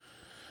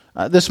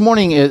This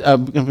morning,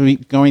 I'm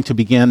going to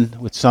begin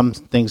with some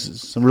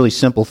things, some really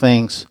simple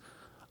things.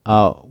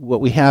 What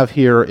we have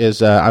here is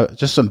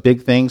just some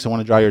big things I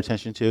want to draw your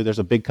attention to. There's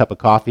a big cup of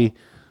coffee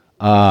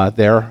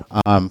there,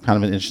 kind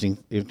of an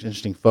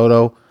interesting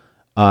photo.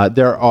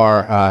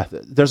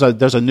 There's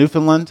a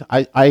Newfoundland.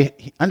 I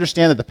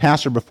understand that the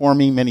pastor before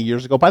me many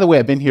years ago. By the way,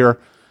 I've been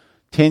here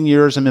 10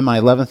 years. I'm in my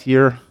 11th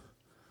year.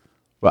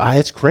 Well,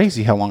 it's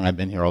crazy how long I've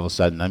been here all of a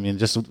sudden. I mean,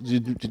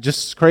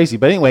 just crazy.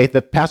 But anyway,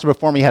 the pastor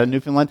before me had a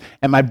Newfoundland,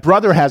 and my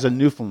brother has a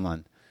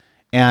Newfoundland.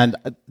 And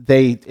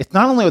it's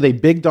not only are they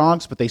big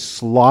dogs, but they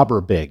slobber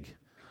big.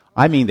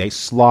 I mean, they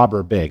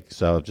slobber big.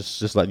 So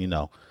just letting you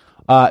know.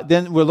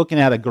 Then we're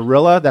looking at a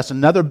gorilla. That's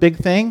another big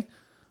thing.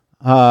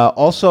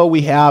 Also,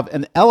 we have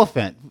an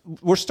elephant.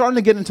 We're starting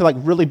to get into like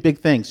really big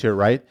things here,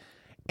 right?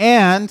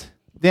 And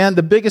then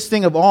the biggest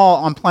thing of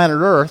all on planet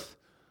Earth,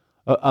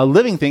 a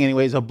living thing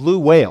anyway, is a blue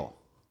whale.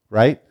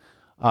 Right?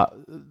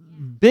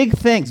 Big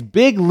things,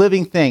 big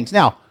living things.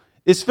 Now,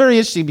 it's very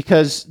interesting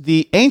because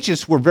the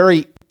ancients were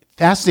very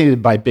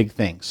fascinated by big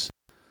things.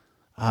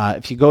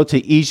 If you go to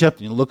Egypt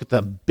and you look at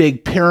the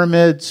big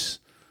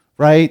pyramids,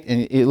 right,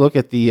 and you look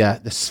at the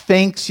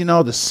Sphinx,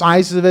 the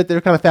size of it,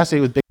 they're kind of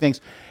fascinated with big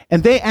things.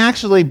 And they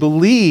actually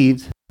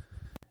believed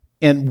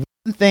in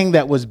one thing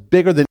that was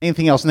bigger than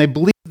anything else. And they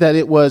believed that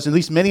it was, at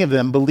least many of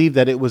them believed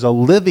that it was a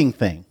living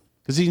thing.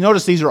 Because you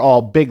notice these are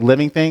all big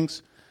living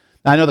things.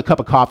 Now, I know the cup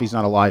of coffee is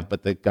not alive,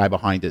 but the guy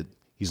behind it,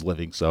 he's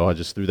living, so I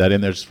just threw that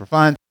in there just for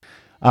fun.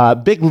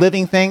 Big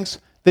living things.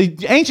 The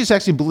ancients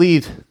actually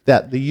believed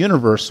that the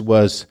universe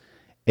was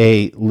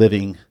a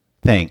living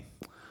thing.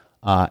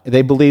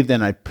 They believed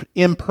in an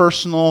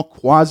impersonal,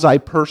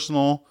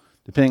 quasi-personal,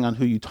 depending on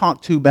who you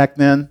talk to back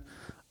then.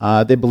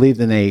 They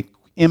believed in an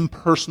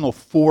impersonal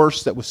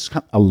force that was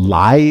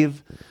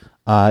alive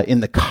in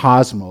the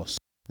cosmos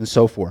and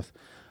so forth.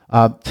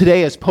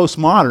 Today, as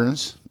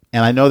postmoderns,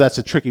 and I know that's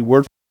a tricky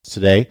word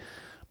today,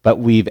 but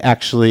we've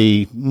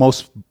actually,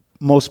 most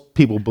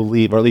people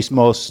believe, or at least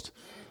most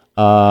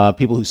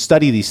people who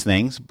study these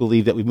things,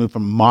 believe that we've moved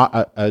from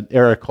an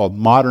era called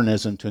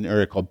modernism to an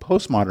era called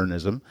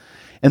postmodernism.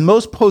 And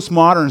most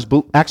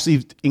postmoderns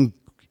actually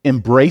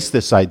embrace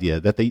this idea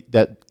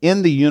that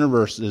in the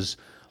universe is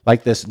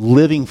like this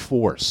living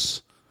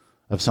force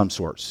of some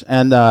sorts.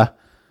 And,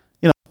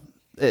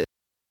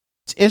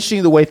 it's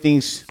interesting the way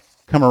things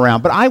come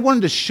around. But I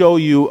wanted to show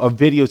you a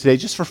video today,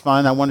 just for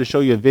fun. I wanted to show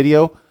you a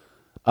video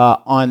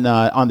on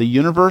the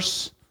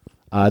universe.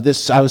 I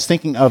was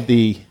thinking of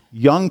the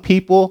young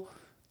people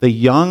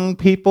in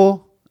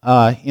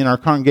our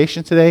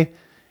congregation today,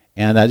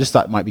 and I just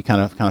thought it might be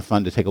kind of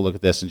fun to take a look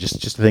at this and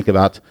just to think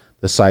about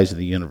the size of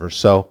the universe.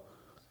 So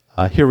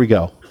here we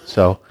go.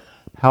 So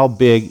how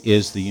big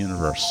is the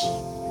universe?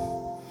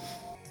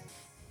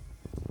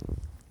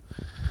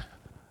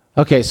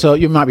 Okay, so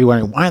you might be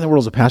wondering, why in the world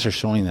is the pastor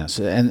showing this?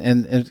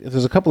 And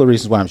there's a couple of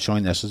reasons why I'm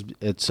showing this.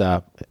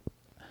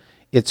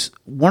 It's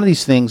one of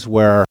these things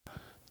where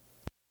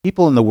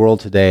people in the world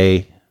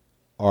today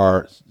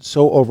are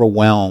so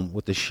overwhelmed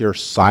with the sheer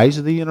size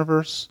of the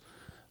universe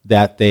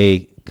that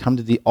they come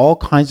to all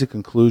kinds of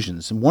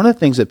conclusions. And one of the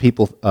things that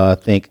people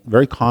think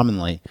very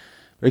common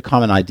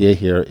idea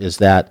here is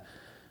that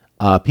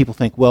people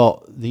think,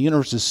 well, the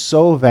universe is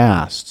so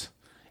vast,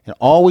 and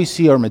all we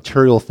see are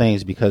material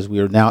things because we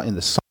are now in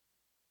the sun.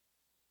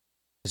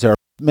 There are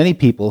many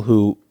people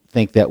who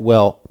think that,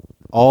 well,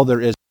 all there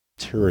is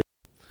material.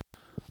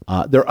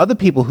 There are other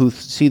people who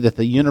see that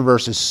the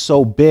universe is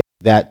so big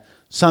that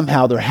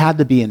somehow there has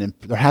to be an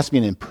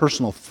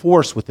impersonal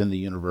force within the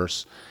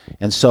universe,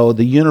 and so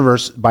the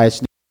universe, by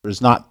its nature, is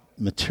not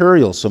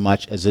material so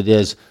much as it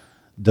is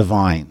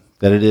divine.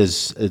 That it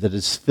is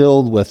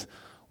filled with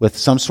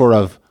some sort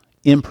of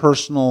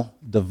impersonal,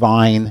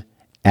 divine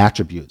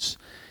attributes.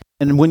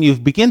 And when you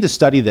begin to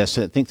study this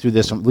and think through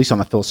this, at least on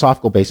a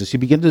philosophical basis,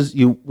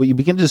 what you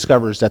begin to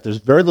discover is that there's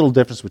very little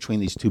difference between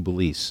these two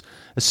beliefs.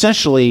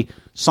 Essentially,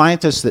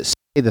 scientists that say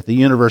that the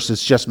universe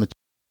is just material,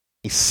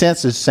 in a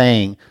sense is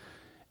saying,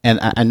 and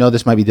I know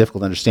this might be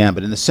difficult to understand,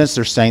 but in a sense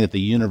they're saying that the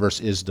universe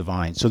is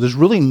divine. So there's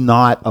really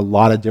not a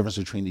lot of difference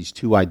between these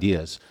two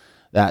ideas.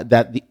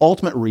 That the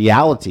ultimate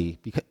reality,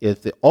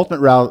 if the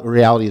ultimate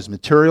reality is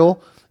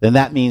material, then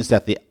that means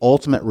that the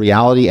ultimate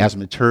reality as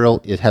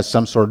material, it has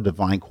some sort of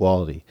divine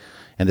quality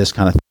and this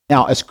kind of thing.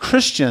 Now, as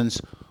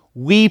Christians,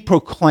 we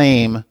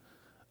proclaim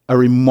a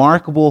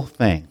remarkable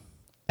thing,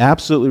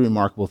 absolutely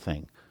remarkable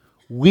thing.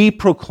 We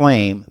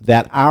proclaim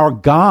that our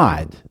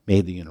God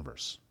made the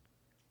universe.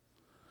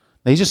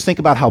 Now, you just think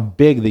about how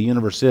big the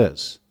universe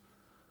is.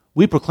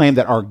 We proclaim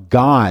that our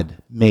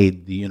God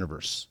made the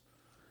universe.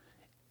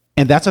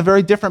 And that's a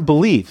very different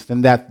belief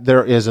than that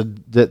there is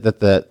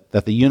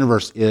that the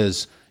universe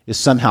is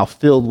somehow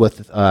filled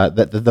with,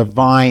 that the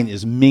divine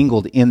is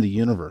mingled in the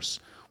universe.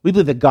 We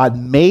believe that God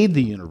made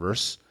the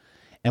universe,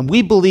 and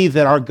we believe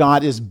that our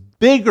God is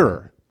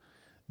bigger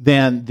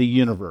than the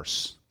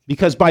universe.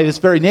 Because by this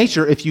very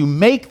nature, if you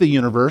make the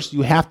universe,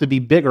 you have to be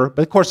bigger.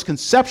 But of course,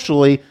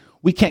 conceptually,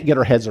 we can't get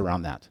our heads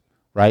around that.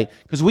 right?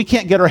 Because we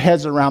can't get our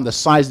heads around the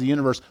size of the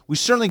universe. We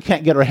certainly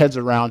can't get our heads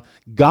around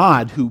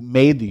God who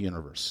made the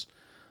universe.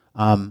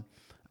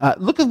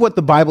 Look at what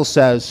the Bible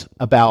says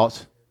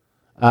about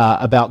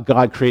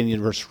God creating the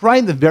universe. Right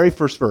in the very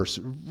first verse,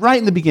 right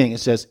in the beginning, it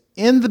says,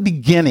 "In the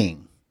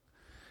beginning,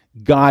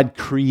 God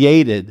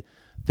created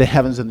the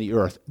heavens and the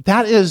earth."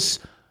 That is,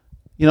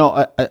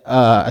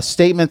 a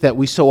statement that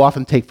we so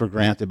often take for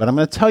granted. But I'm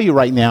going to tell you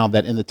right now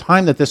that in the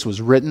time that this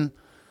was written,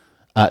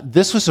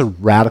 this was a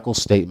radical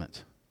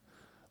statement.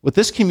 What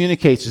this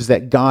communicates is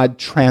that God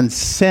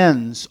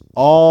transcends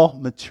all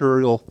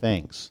material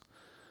things.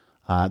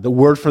 The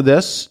word for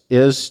this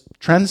is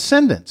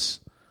transcendence.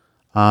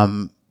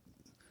 God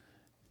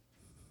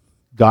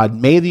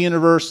made the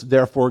universe,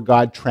 therefore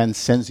God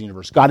transcends the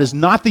universe. God is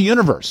not the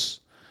universe.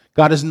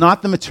 God is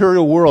not the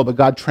material world, but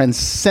God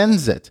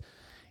transcends it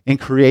and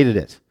created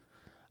it.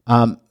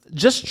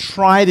 Just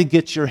try to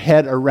get your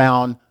head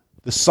around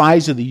the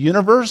size of the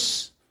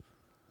universe.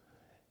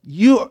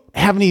 You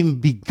haven't even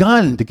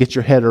begun to get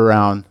your head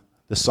around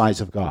the size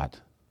of God.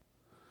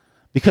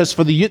 Because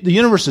for the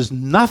universe is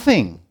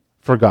nothing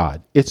for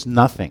God. It's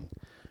nothing.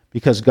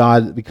 You can't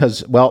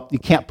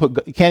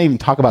even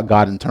talk about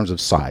God in terms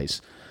of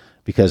size,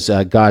 because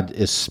God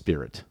is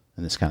spirit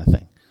and this kind of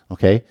thing.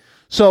 Okay?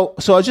 So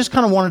I just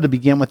kind of wanted to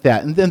begin with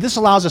that. And then this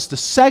allows us to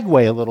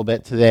segue a little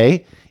bit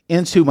today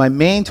into my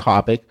main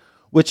topic,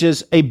 which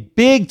is a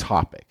big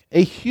topic,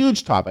 a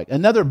huge topic,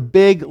 another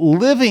big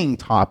living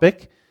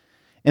topic,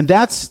 and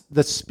that's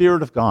the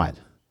Spirit of God.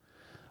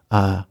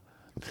 The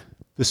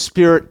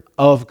Spirit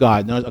of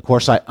God. Now, of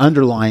course, I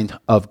underlined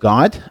 "of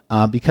God"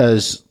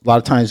 because a lot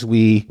of times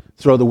we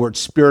throw the word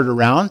spirit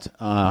around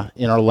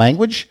in our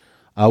language.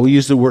 We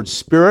use the word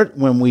spirit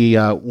when we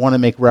want to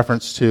make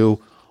reference to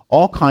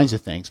all kinds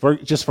of things. For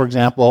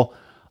example,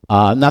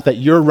 not that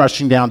you're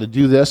rushing down to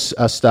do this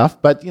stuff,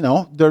 but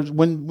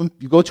when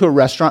you go to a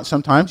restaurant,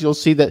 sometimes you'll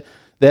see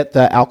that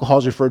alcohol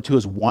is referred to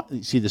as wine.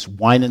 You see this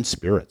wine and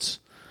spirits.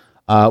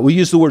 We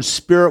use the word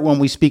spirit when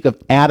we speak of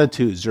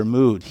attitudes or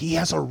mood. He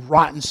has a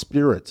rotten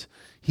spirit.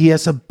 He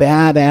has a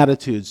bad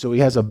attitude, so he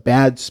has a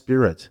bad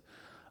spirit.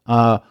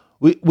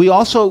 We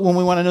also, when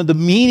we want to know the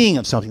meaning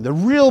of something, the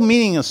real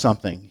meaning of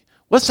something,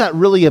 what's that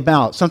really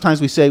about?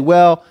 Sometimes we say,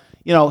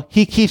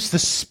 he keeps the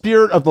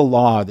spirit of the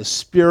law, the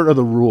spirit of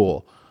the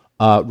rule,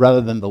 rather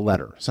than the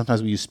letter.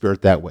 Sometimes we use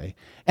spirit that way.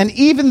 And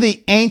even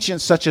the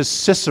ancients, such as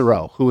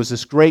Cicero, who was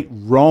this great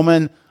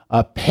Roman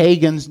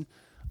pagan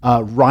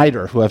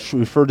writer who I've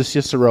referred to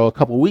Cicero a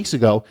couple weeks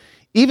ago,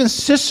 even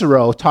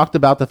Cicero talked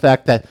about the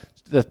fact that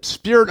the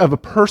spirit of a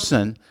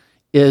person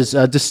is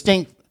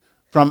distinct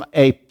from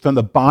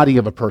the body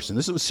of a person.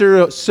 This is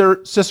what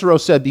Cicero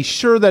said: "Be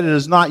sure that it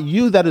is not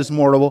you that is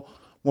mortal,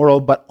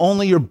 but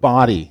only your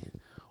body.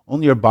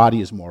 Only your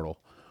body is mortal.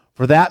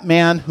 For that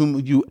man whom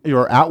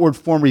your outward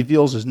form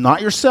reveals is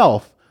not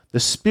yourself. The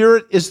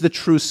spirit is the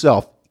true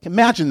self."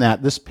 Imagine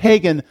that, this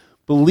pagan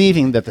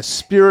believing that the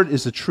spirit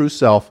is the true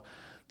self,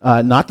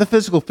 not the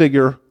physical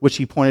figure which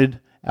is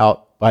pointed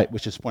out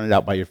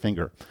by your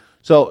finger.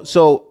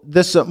 So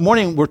this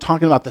morning we're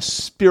talking about the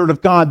Spirit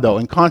of God, though,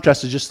 in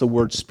contrast to just the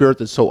word spirit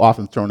that's so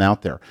often thrown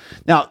out there.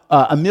 Now,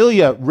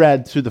 Amelia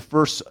read through the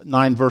first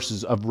 9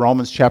 verses of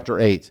Romans chapter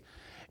 8,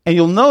 and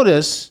you'll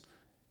notice,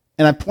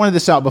 and I pointed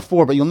this out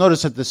before, but you'll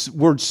notice that this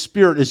word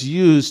spirit is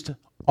used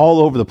all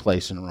over the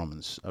place in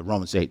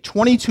Romans 8.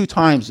 22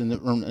 times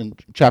in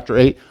chapter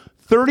 8,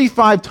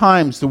 35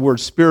 times the word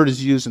spirit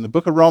is used in the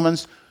book of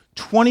Romans.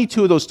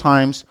 22 of those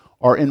times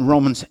are in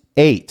Romans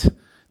 8.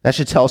 That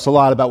should tell us a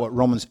lot about what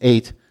Romans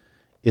 8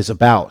 is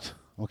about.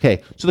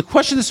 Okay, so the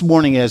question this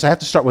morning is, I have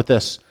to start with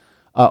this.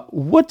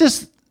 What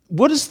does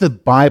the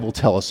Bible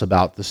tell us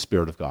about the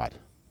Spirit of God?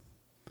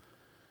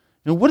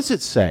 What does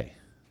it say?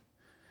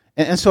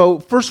 And so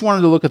first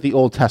wanted to look at the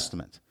Old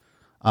Testament.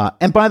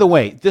 And by the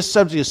way, this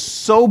subject is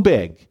so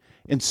big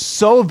and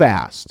so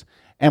vast,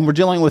 and we're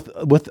dealing with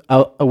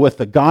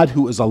a God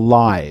who is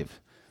alive,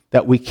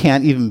 that we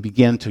can't even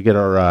begin to get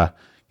our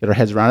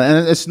heads around it.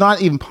 And it's not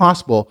even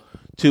possible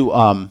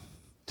to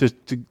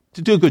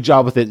do a good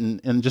job with it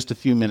in just a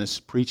few minutes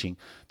preaching.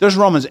 There's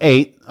Romans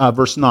 8,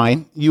 verse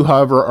 9. "You,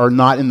 however, are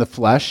not in the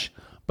flesh,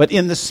 but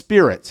in the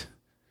Spirit.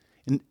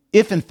 And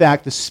if, in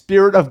fact, the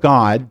Spirit of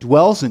God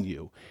dwells in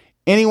you,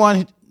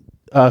 anyone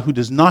who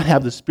does not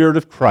have the Spirit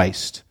of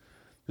Christ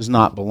does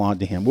not belong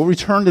to him." We'll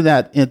return to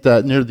that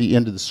near the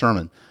end of the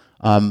sermon.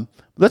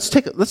 Let's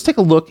take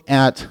a look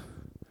at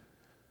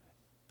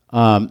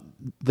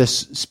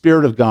this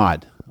Spirit of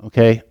God.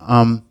 Okay.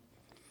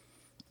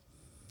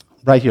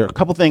 Right here, a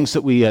couple things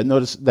that we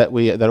notice that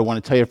I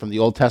want to tell you from the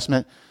Old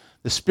Testament.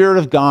 The Spirit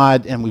of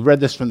God, and we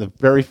read this from the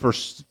very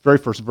first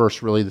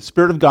verse, really. The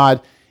Spirit of God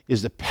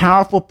is the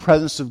powerful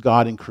presence of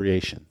God in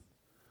creation.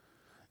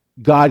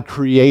 God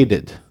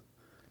created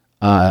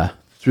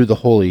through the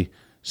Holy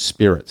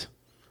Spirit.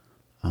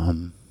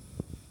 There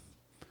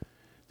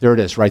it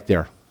is, right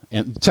there.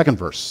 And second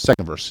verse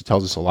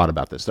tells us a lot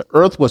about this. "The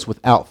earth was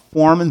without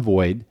form and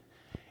void,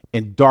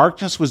 and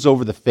darkness was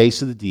over the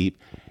face of the deep,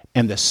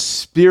 and the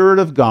Spirit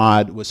of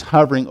God was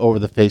hovering over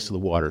the face of the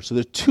water. So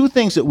there's two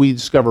things that we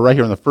discover right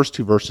here in the first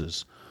two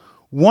verses.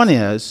 One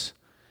is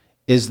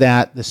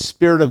that the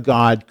Spirit of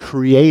God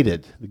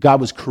created.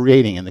 God was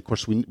creating, and of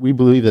course we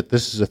believe that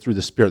this is through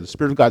the Spirit. The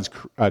Spirit of God's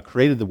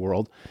created the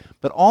world,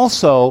 but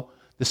also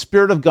the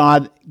Spirit of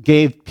God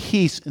gave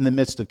peace in the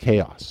midst of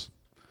chaos.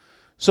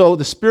 So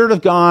the Spirit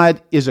of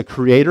God is a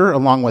creator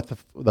along with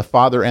the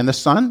Father and the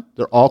Son.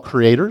 They're all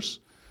creators.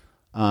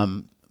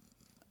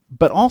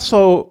 But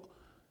also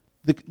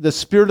the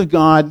Spirit of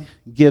God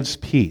gives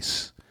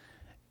peace.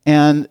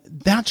 And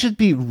that should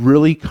be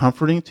really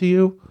comforting to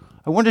you.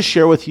 I want to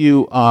share with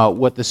you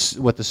what the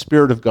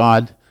Spirit of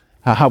God,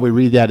 how we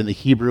read that in the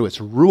Hebrew. It's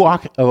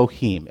Ruach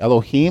Elohim.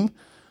 Elohim,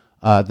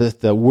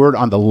 the word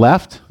on the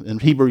left. In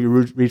Hebrew, you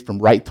read from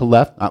right to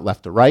left, not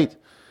left to right.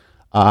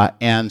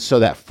 And so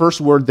that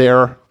first word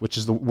there, which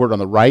is the word on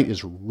the right,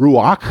 is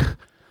Ruach,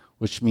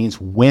 which means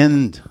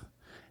wind.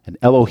 And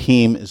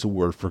Elohim is the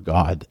word for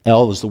God.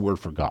 El is the word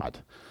for God.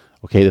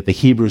 Okay, that the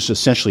Hebrews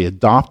essentially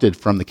adopted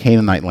from the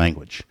Canaanite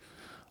language.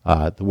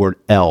 The word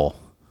El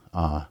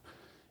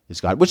is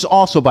God, which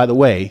also, by the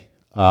way,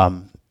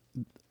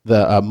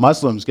 the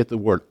Muslims get the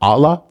word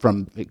Allah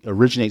it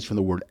originates from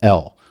the word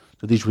El.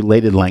 So these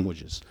related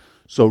languages.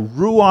 So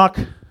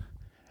Ruach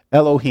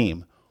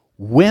Elohim,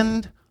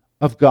 wind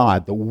of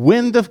God. The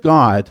wind of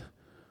God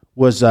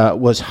was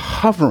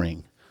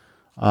hovering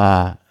in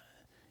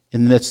the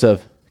midst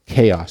of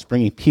chaos,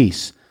 bringing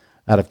peace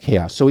out of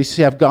chaos. So we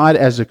have God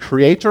as a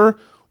creator.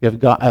 We have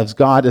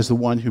God as the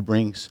one who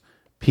brings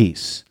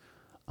peace.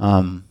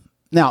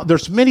 Now,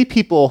 there's many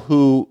people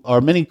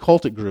many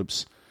cultic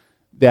groups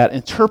that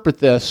interpret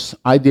this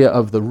idea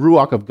of the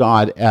Ruach of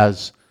God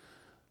as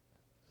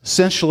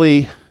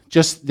essentially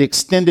just the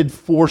extended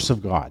force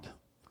of God.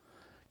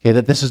 Okay,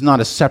 that this is not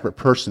a separate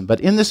person. But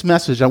in this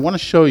message, I want to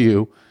show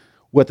you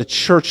what the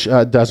church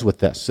does with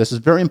this. This is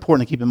very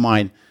important to keep in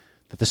mind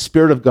that the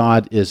Spirit of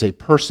God is a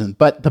person.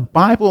 But the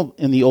Bible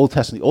in the Old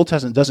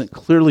Testament doesn't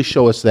clearly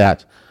show us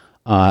that.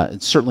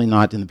 It's certainly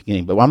not in the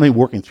beginning. But I'm going to be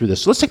working through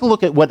this. So let's take a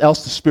look at what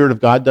else the Spirit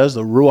of God does,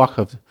 the Ruach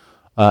of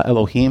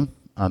Elohim,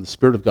 the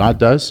Spirit of God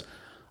does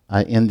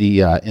in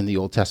the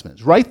Old Testament.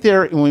 It's right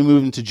there when we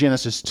move into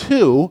Genesis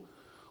 2,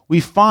 we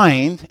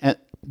find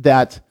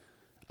that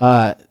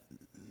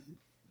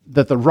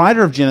the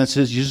writer of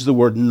Genesis uses the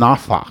word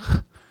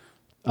nafach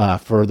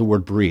for the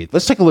word breathe.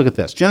 Let's take a look at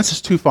this.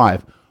 Genesis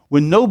 2:5.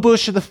 When no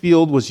bush of the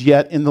field was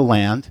yet in the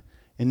land,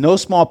 and no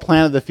small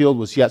plant of the field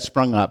was yet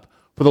sprung up,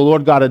 for the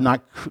Lord God had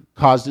not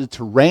caused it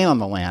to rain on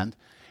the land,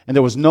 and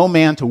there was no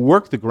man to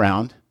work the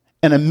ground,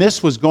 and a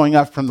mist was going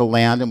up from the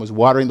land and was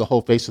watering the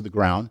whole face of the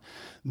ground.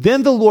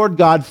 Then the Lord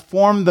God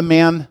formed the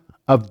man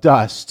of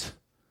dust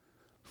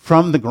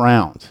from the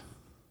ground.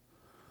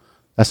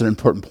 That's an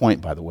important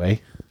point, by the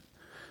way,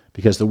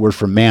 because the word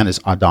for man is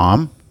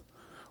Adam.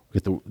 We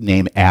get the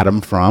name Adam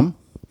from,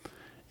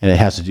 and it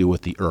has to do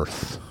with the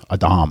earth.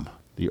 Adam,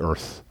 the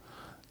earth.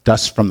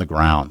 Dust from the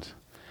ground.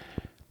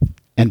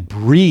 And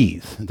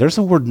breathe. There's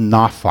the word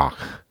nafach,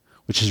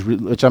 which I'm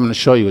going to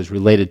show you is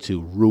related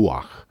to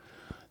ruach.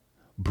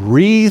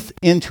 Breathe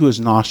into his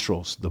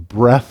nostrils the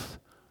breath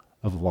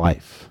of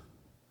life.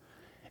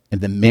 And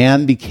the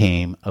man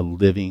became a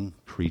living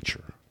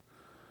creature.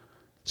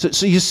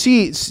 So you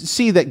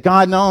see that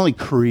God not only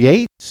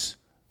creates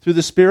through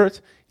the Spirit,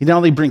 he not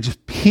only brings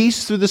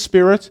peace through the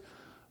Spirit,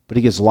 but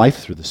he gives life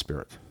through the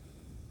Spirit.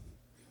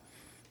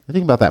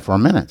 Think about that for a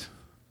minute.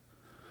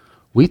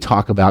 We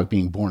talk about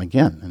being born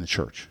again in the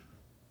church.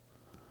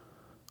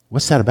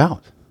 What's that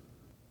about?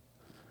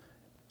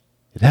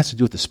 It has to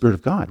do with the Spirit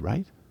of God,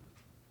 right?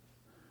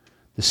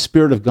 The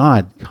Spirit of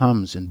God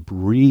comes and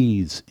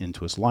breathes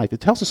into his life.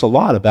 It tells us a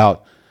lot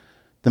about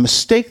the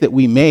mistake that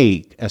we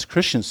make as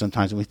Christians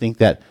sometimes when we think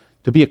that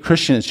to be a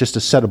Christian is just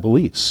a set of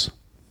beliefs.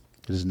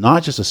 It is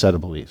not just a set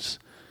of beliefs.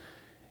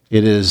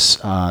 It is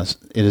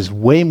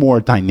way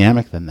more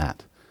dynamic than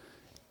that.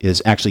 It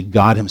is actually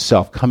God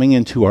himself coming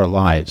into our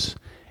lives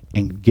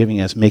and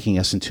making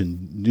us into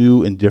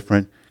new and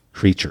different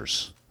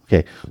creatures.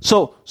 Okay,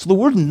 so the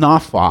word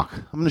nafach,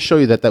 I'm going to show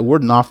you that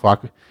word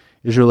nafach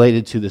is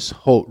related to this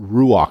whole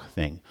ruach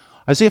thing.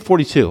 Isaiah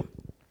 42,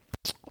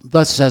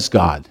 thus says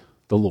God,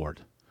 the Lord,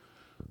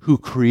 who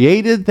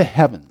created the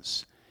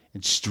heavens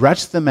and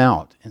stretched them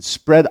out and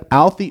spread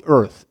out the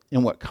earth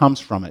and what comes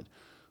from it,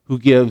 who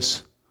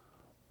gives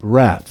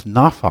breath,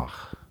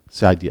 nafach, that's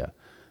the idea,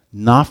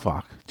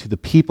 nafach, to the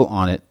people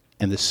on it,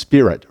 and the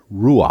spirit,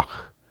 ruach,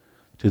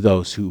 to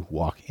those who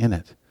walk in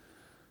it.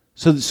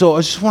 So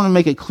I just want to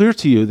make it clear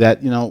to you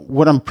that,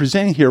 what I'm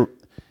presenting here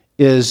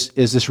is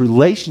this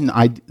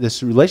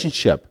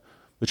relationship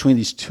between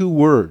these two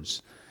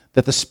words,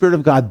 that the Spirit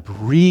of God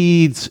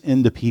breathes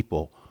into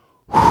people.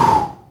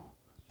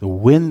 The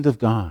wind of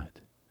God.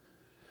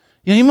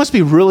 You must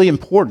be really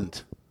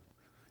important.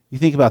 You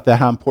think about that,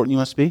 how important you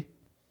must be?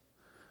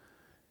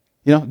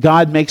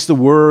 God makes the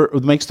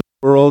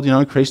world,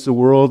 he creates the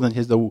world, and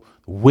the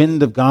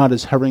wind of God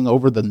is hovering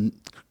over the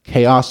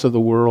chaos of the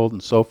world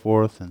and so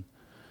forth. And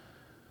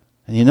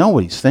you know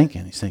what he's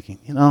thinking. He's thinking,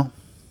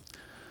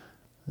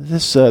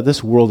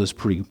 this world is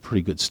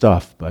pretty good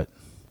stuff, but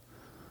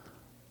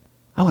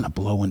I want to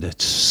blow into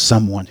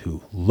someone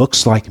who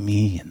looks like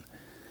me and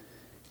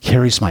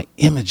carries my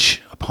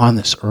image upon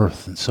this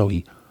earth. And so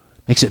he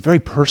makes it very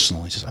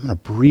personal. He says, I'm going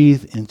to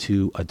breathe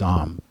into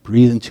Adam,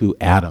 breathe into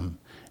Adam,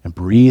 and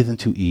breathe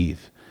into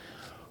Eve,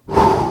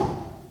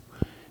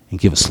 and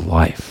give us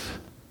life.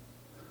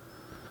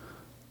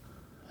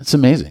 It's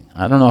amazing.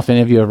 I don't know if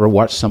any of you ever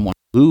watched someone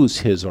lose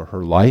his or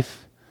her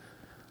life,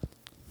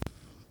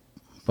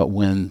 but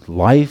when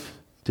life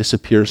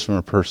disappears from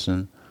a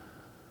person,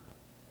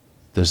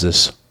 there's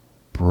this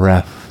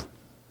breath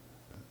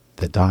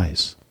that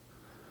dies.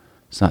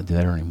 It's not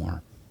there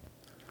anymore.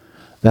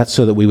 That's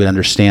so that we would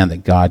understand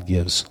that God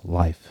gives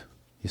life,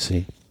 you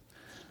see.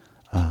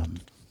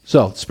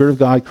 So, the Spirit of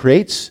God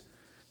creates,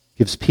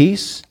 gives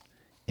peace,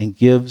 and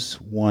gives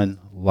one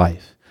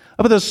life.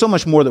 But there's so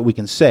much more that we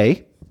can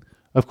say.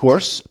 Of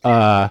course,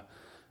 I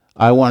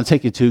want to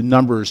take you to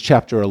Numbers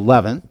chapter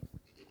 11,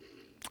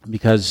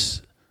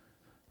 because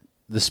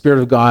the Spirit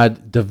of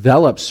God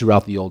develops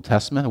throughout the Old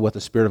Testament and what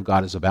the Spirit of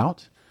God is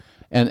about.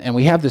 And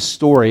we have this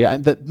story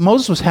that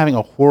Moses was having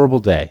a horrible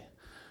day.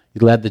 He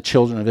led the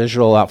children of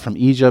Israel out from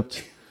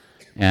Egypt,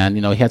 and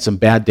he had some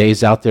bad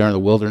days out there in the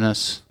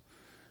wilderness.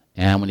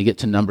 And when you get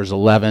to Numbers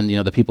 11,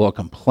 the people are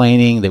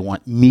complaining. They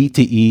want meat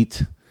to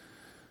eat.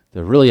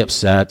 They're really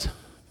upset.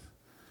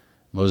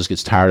 Moses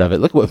gets tired of it.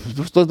 Look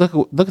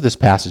at this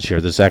passage here.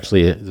 There's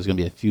going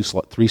to be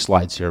three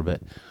slides here,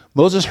 but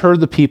Moses heard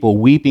the people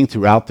weeping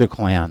throughout their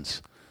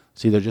clans.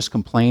 See, they're just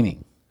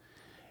complaining.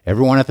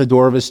 Everyone at the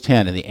door of his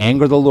tent, and the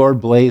anger of the Lord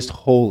blazed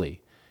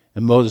holy,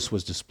 and Moses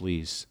was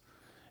displeased.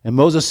 And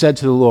Moses said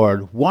to the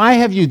Lord, why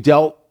have you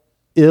dealt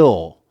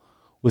ill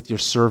with your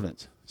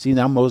servant? See,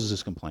 now Moses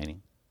is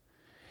complaining.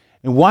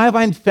 And why have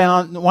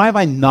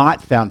I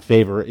not found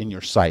favor in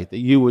your sight, that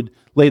you would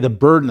lay the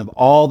burden of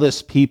all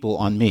this people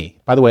on me?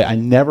 By the way, I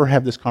never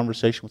have this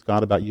conversation with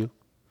God about you,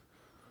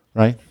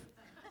 right?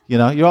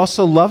 You're all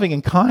so loving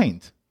and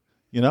kind,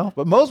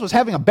 But Moses was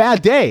having a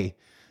bad day.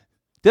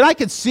 Did I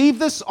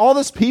conceive all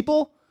this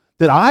people?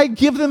 Did I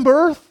give them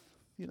birth?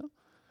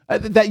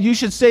 That you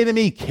should say to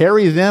me,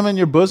 carry them in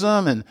your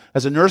bosom, and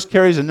as a nurse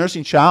carries a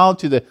nursing child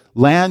to the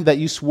land that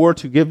you swore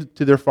to give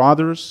to their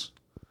fathers?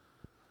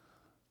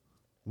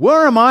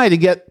 Where am I to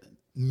get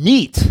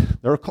meat?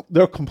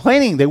 They're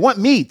complaining. They want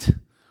meat.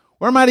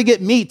 Where am I to get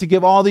meat to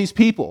give all these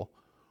people?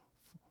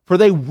 For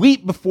they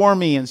weep before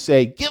me and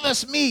say, give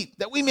us meat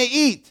that we may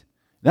eat.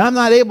 And I'm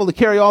not able to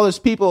carry all these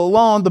people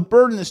alone. The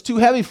burden is too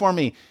heavy for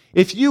me.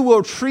 If you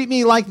will treat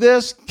me like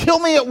this, kill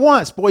me at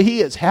once. Boy,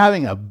 he is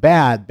having a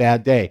bad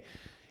day.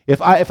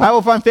 If I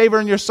will find favor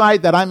in your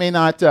sight, that I may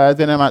not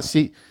then I might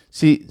see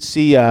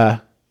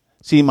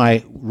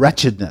my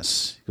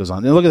wretchedness. He goes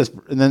on. And look at this,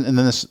 and then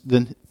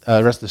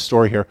the rest of the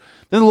story here.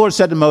 Then the Lord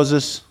said to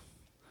Moses,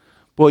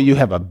 boy, you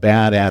have a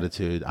bad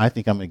attitude. I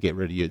think I'm going to get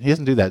rid of you. He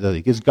doesn't do that, does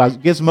he? He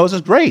gives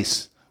Moses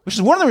grace, which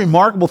is one of the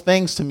remarkable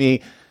things to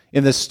me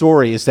in this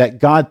story, is that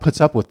God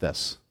puts up with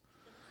this,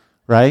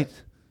 right?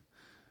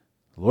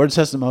 The Lord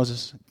says to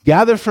Moses,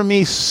 gather for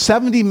me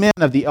 70 men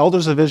of the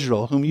elders of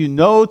Israel, whom you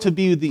know to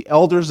be the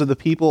elders of the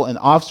people and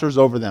officers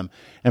over them,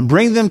 and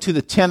bring them to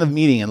the tent of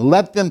meeting, and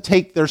let them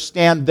take their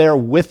stand there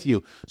with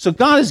you. So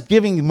God is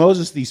giving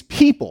Moses these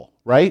people,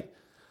 right?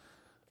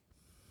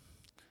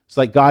 It's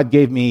like God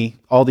gave me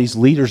all these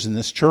leaders in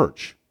this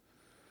church.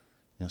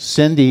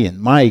 Cindy and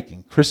Mike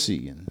and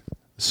Chrissy and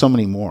so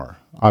many more.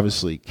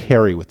 Obviously,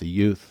 Carrie with the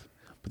youth.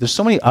 But there's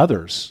so many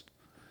others.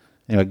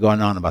 Anyway,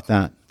 going on about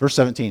that. Verse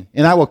 17.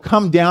 And I will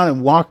come down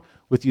and walk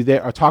with you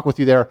there, or talk with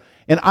you there,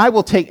 and I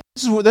will take,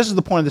 this is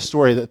the point of the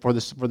story for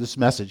this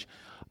message.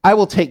 I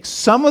will take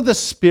some of the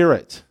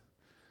Spirit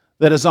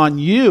that is on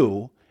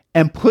you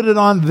and put it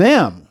on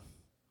them.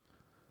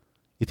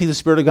 You think the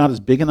Spirit of God is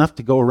big enough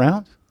to go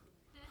around?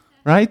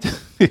 Right?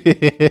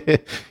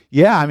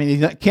 Yeah,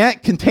 you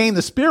can't contain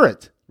the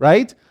Spirit,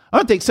 right? I'm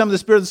going to take some of the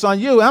Spirit that's on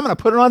you, and I'm going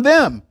to put it on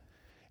them.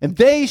 And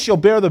they shall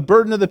bear the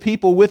burden of the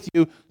people with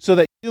you, so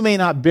that you may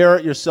not bear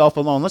it yourself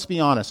alone. Let's be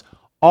honest.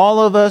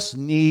 All of us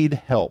need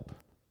help.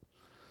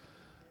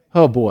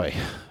 Oh boy,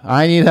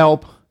 I need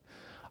help.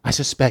 I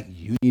suspect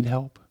you need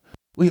help.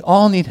 We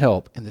all need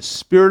help. And the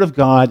Spirit of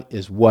God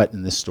is what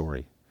in this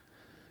story?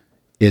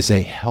 Is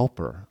a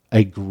helper,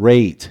 a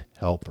great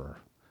helper.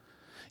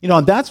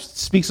 And that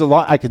speaks a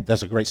lot.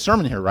 That's a great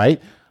sermon here,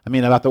 right?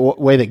 About the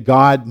way that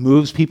God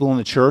moves people in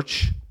the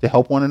church to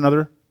help one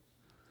another.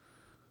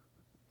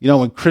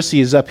 When Chrissy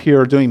is up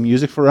here doing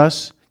music for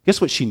us,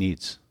 guess what she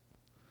needs?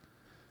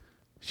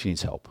 She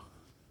needs help.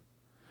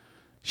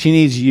 She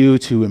needs you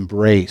to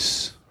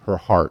embrace her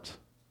heart,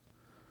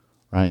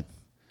 right?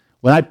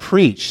 When I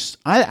preach,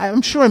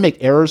 I'm sure I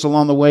make errors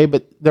along the way,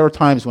 but there are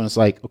times when it's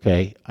like,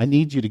 okay, I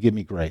need you to give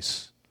me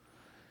grace.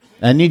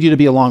 And I need you to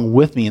be along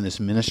with me in this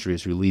ministry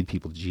as we lead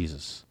people to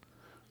Jesus,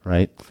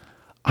 right?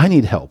 I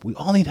need help. We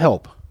all need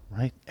help,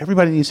 right?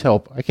 Everybody needs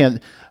help.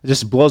 It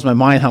just blows my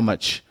mind how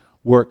much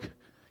work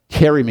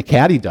Carrie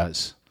McCaddy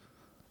does,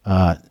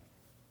 and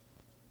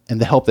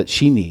the help that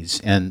she needs.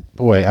 And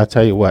boy, I'll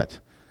tell you what,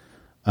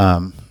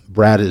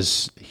 Brad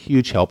is a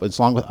huge help, as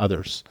along with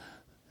others.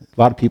 A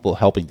lot of people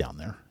helping down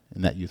there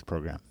in that youth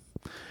program.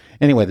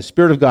 Anyway, the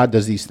Spirit of God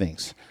does these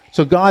things.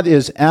 So God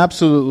is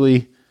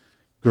absolutely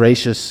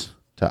gracious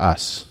to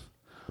us.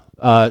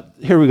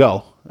 Here we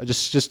go.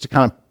 Just to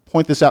kind of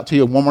point this out to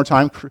you one more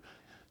time.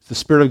 The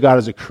Spirit of God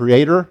is a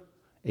creator,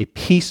 a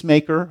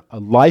peacemaker, a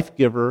life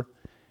giver,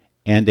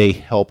 and a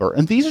helper.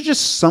 And these are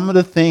just some of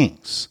the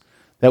things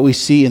that we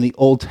see in the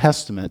Old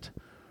Testament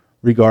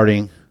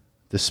regarding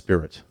the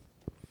Spirit.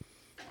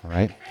 All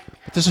right?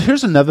 But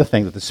here's another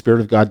thing that the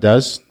Spirit of God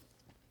does.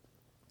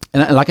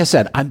 And like I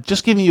said, I'm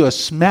just giving you a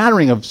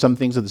smattering of some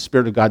things that the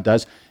Spirit of God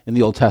does in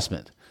the Old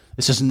Testament.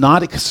 This is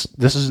not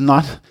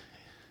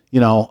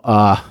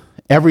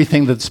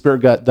everything that the Spirit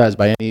of God does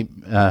by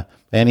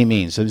any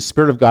means. So the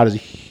Spirit of God is a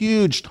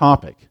huge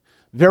topic,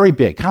 very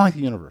big, kind of like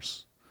the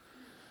universe.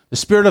 The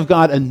Spirit of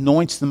God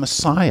anoints the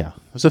Messiah.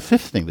 There's a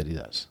fifth thing that he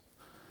does.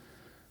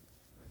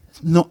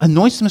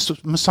 Anoints the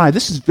Messiah.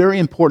 This is very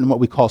important in what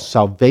we call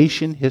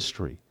salvation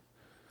history.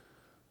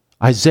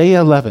 Isaiah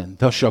 11,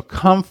 there shall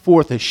come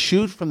forth a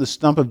shoot from the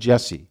stump of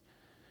Jesse,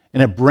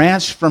 and a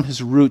branch from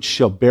his roots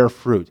shall bear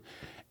fruit.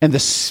 And the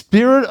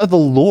Spirit of the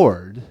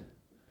Lord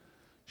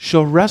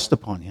shall rest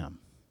upon him.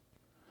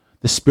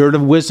 The Spirit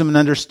of wisdom and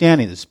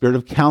understanding, the Spirit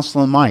of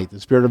counsel and might,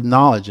 the Spirit of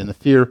knowledge and the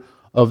fear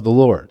of the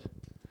Lord.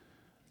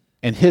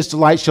 And his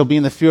delight shall be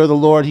in the fear of the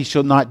Lord. He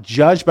shall not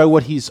judge by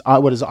what his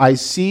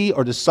eyes see,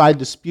 or decide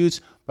disputes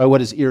by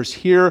what his ears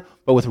hear,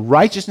 but with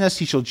righteousness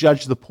he shall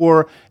judge the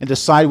poor, and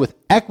decide with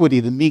equity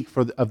the meek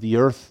of the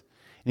earth.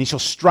 And he shall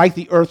strike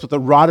the earth with the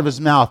rod of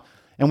his mouth,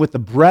 and with the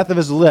breath of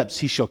his lips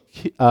he shall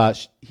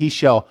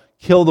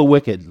kill the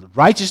wicked.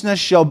 Righteousness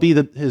shall be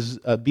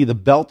the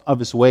belt of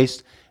his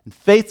waist, and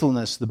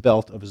faithfulness the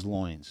belt of his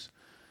loins.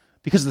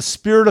 Because the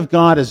Spirit of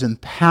God has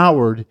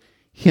empowered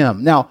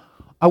him. Now,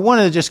 I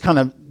wanted to just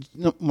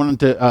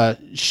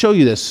show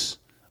you this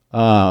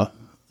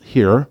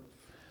here.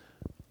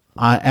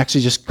 I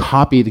actually just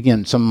copied,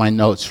 again, some of my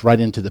notes right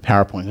into the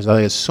PowerPoint because I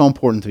think it's so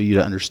important for you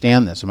to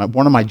understand this. And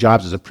one of my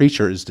jobs as a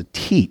preacher is to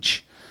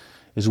teach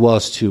as well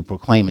as to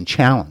proclaim and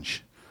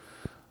challenge.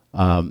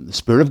 The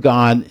Spirit of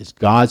God is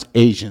God's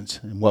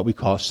agent in what we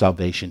call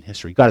salvation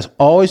history. God has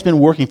always been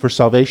working for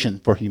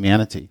salvation for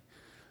humanity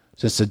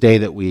since the day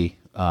that we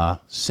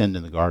sinned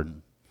in the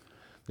garden.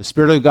 The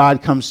Spirit of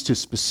God comes to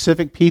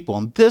specific people,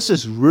 and this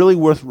is really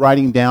worth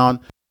writing down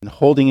and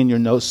holding in your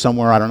notes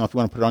somewhere. I don't know if you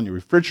want to put it on your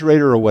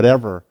refrigerator or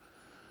whatever,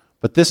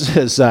 but this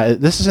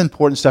is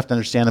important stuff to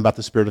understand about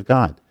the Spirit of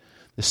God.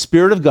 The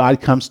Spirit of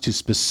God comes to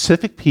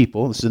specific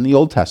people, this is in the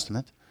Old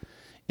Testament,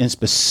 in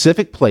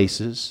specific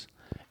places,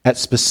 at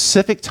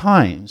specific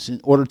times, in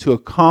order to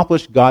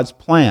accomplish God's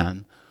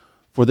plan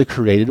for the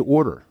created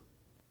order.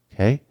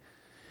 Okay?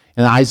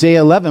 In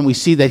Isaiah 11, we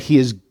see that he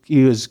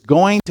is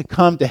going to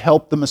come to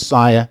help the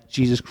Messiah,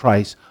 Jesus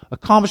Christ,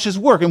 accomplish his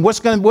work. And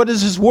what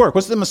is his work?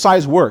 What's the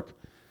Messiah's work?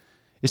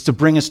 It's to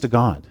bring us to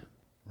God,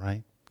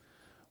 right?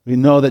 We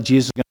know that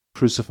Jesus is going to be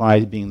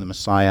crucified, being the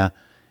Messiah,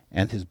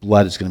 and his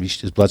blood's going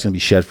to be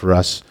shed for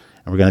us,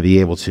 and we're going to be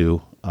able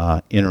to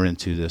enter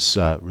into this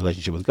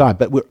relationship with God.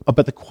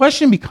 But the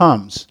question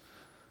becomes,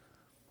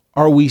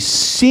 are we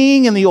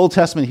seeing in the Old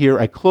Testament here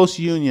a close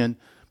union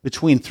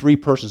between three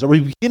persons? Are we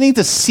beginning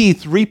to see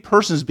three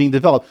persons being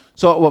developed?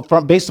 So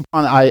based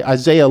upon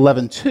Isaiah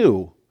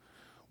 11:2,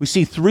 we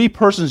see three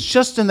persons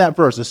just in that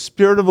verse. The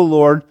Spirit of the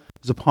Lord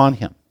is upon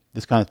him,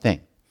 this kind of thing,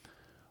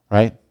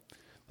 right?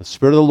 The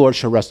Spirit of the Lord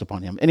shall rest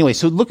upon him. Anyway,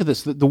 so look at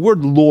this. The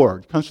word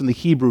Lord comes from the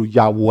Hebrew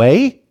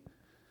Yahweh,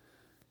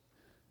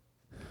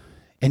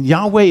 and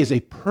Yahweh is a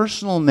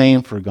personal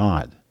name for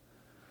God.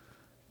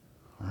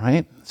 All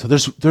right? So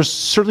there's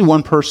certainly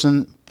one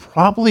person,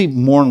 probably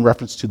more in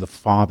reference to the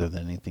Father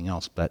than anything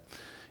else, but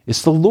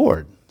it's the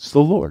Lord. It's the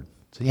Lord.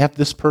 So you have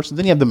this person.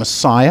 Then you have the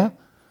Messiah.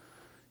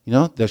 You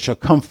know, there shall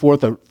come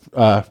forth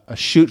a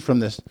shoot from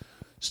this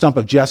stump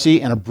of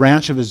Jesse, and a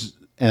branch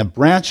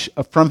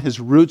from his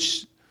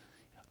roots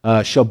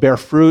shall bear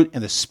fruit,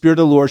 and the Spirit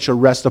of the Lord shall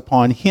rest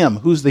upon him.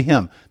 Who's the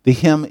him? The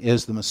him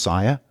is the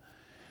Messiah.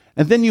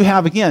 And then you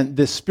have, again,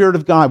 the Spirit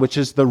of God, which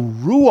is the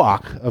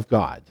Ruach of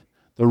God.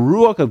 The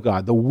Ruach of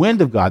God, the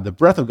wind of God, the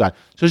breath of God.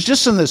 So it's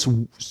just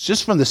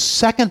from the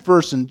second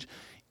verse in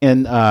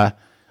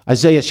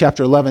Isaiah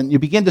chapter 11, you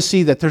begin to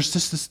see that there's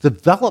just this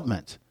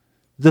development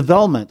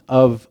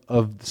of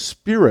the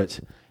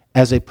Spirit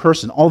as a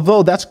person.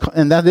 Although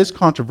that is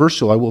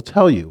controversial, I will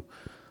tell you.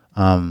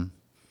 But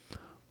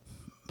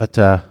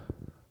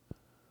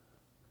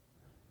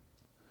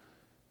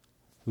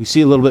we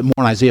see a little bit more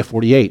in Isaiah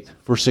 48,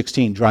 verse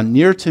 16. Draw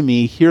near to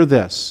me, hear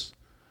this.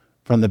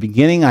 From the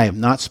beginning I have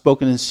not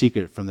spoken in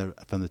secret. From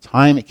the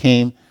time it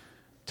came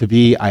to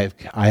be, I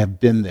have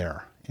been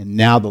there. And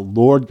now the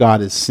Lord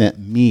God has sent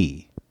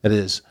me, that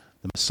is,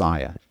 the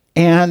Messiah,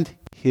 and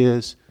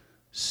his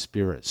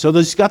Spirit. So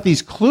he's got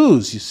these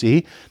clues, you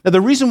see. Now the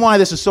reason why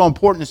this is so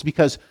important is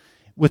because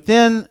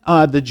within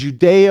the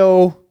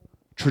Judeo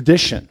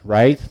tradition,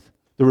 right,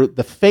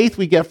 the faith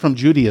we get from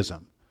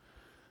Judaism,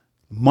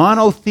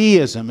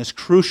 monotheism is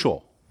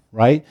crucial,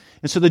 right?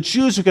 And so the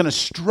Jews are going to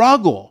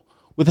struggle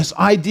with this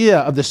idea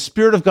of the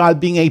Spirit of God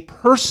being a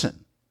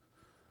person.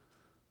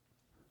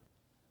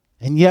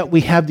 And yet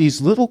we have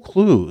these little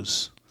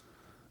clues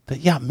that,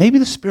 yeah, maybe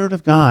the Spirit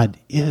of God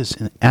is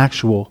an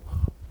actual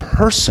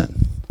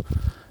person,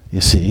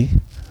 you see.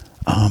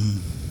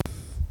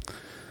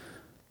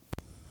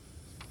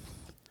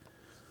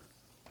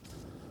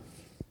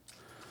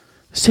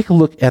 Let's take a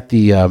look at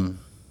the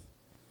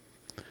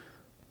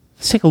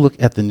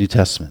New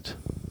Testament.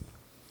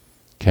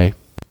 Okay,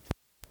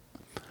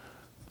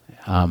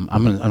 I'm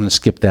going to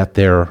skip that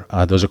there.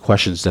 Those are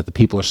questions that the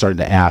people are starting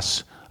to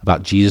ask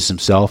about Jesus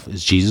himself.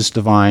 Is Jesus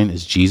divine?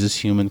 Is Jesus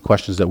human?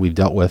 Questions that we've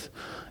dealt with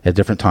at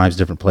different times,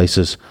 different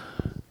places.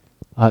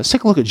 Let's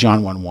take a look at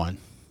John 1:1.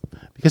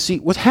 Because see,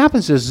 what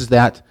happens is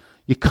that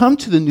you come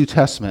to the New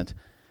Testament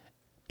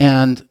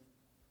and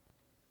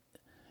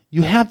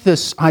you have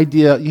this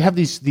idea, you have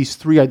these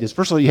three ideas.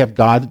 First of all, you have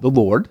God the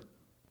Lord.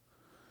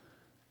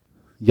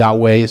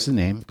 Yahweh is the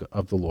name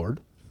of the Lord,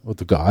 or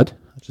the God,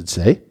 I should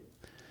say.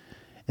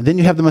 And then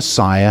you have the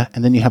Messiah,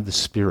 and then you have the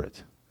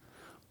Spirit.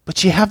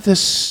 But you have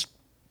this,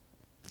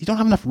 you don't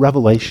have enough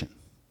revelation.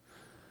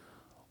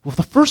 Well,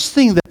 the first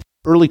thing that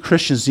early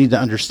Christians need to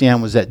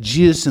understand was that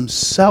Jesus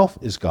himself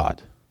is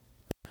God.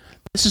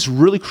 This is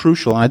really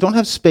crucial, and I don't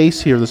have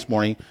space here this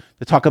morning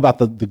to talk about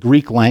the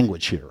Greek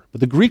language here.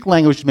 But the Greek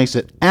language makes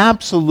it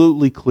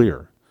absolutely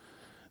clear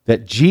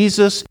that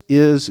Jesus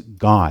is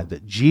God,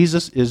 that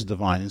Jesus is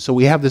divine. And so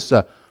we have this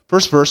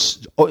first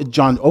verse,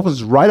 John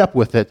opens right up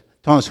with it,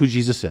 telling us who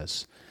Jesus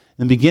is.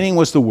 In the beginning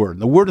was the Word.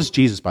 And the Word is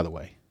Jesus, by the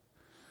way.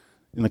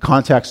 In the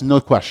context,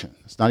 no question.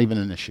 It's not even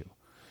an issue.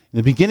 In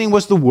the beginning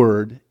was the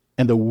Word,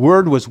 and the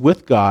Word was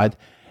with God,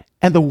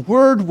 and the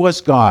Word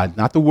was God.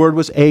 Not the Word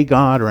was a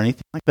God or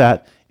anything like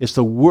that. It's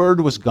the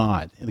Word was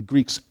God. And the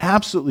Greek's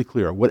absolutely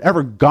clear.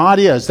 Whatever God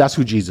is, that's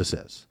who Jesus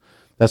is.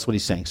 That's what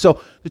he's saying.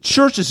 So the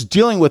church is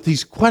dealing with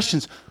these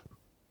questions.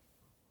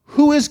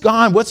 Who is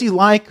God? What's he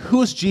like?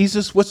 Who is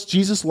Jesus? What's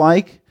Jesus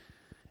like?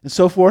 And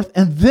so forth.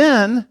 And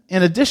then,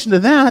 in addition to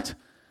that,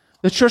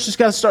 the church has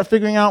got to start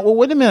figuring out, well,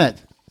 wait a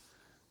minute.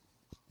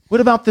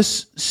 What about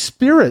this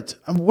Spirit?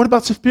 What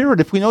about the Spirit?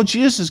 If we know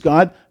Jesus is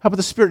God, how about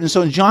the Spirit? And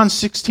so in John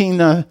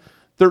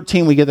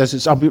 16:13, we get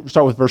this. I'll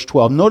start with verse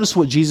 12. Notice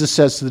what Jesus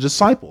says to the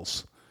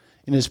disciples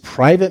in his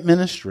private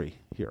ministry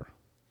here.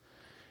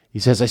 He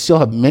says, I still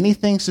have many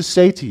things to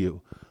say to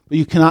you, but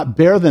you cannot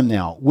bear them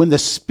now. When the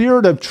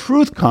Spirit of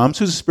truth comes,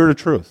 who's the Spirit of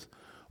truth?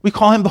 We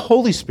call him the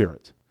Holy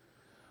Spirit.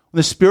 When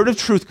the Spirit of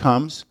truth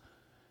comes,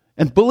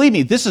 and believe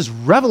me, this is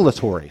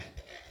revelatory.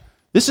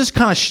 This is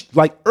kind of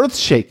like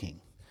earth-shaking.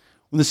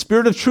 When the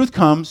Spirit of truth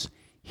comes,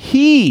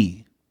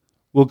 he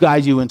will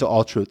guide you into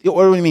all truth.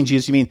 What do you mean,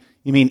 Jesus?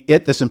 You mean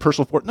it, this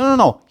impersonal force?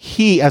 No.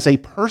 He as a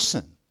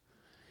person.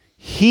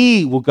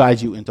 He will guide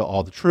you into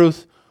all the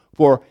truth,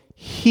 for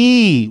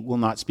he will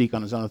not speak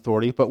on his own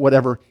authority, but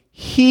whatever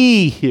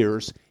he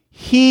hears,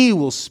 he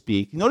will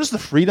speak. Notice the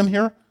freedom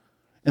here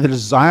and the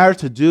desire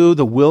to do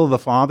the will of the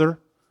Father.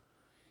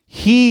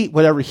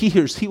 Whatever he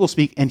hears, he will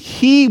speak, and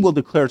he will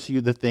declare to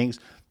you the things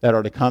that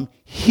are to come.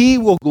 He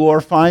will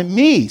glorify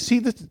me. See,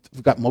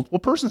 we've got multiple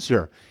persons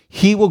here.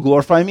 He will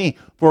glorify me,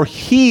 for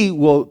he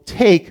will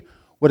take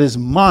what is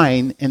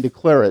mine and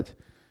declare it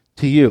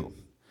to you.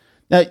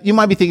 Now, you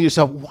might be thinking to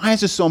yourself, why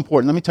is this so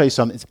important? Let me tell you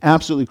something. It's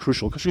absolutely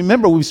crucial. Because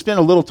remember, we spent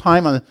a little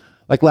time on,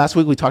 like last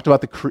week, we talked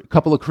about the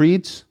couple of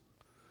creeds.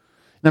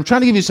 And I'm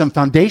trying to give you some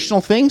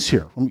foundational things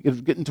here. When we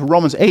get into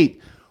Romans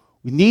 8,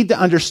 we need to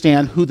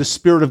understand who the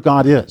Spirit of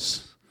God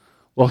is.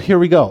 Well, here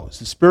we go.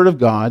 The Spirit of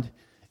God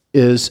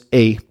is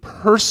a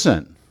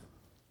person.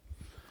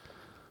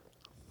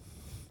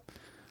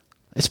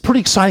 It's pretty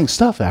exciting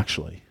stuff,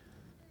 actually.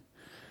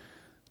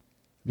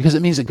 Because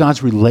it means that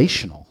God's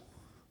relational.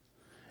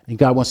 And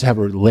God wants to have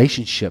a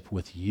relationship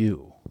with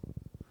you.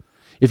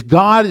 If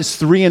God is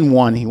 3 in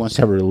 1, he wants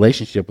to have a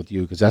relationship with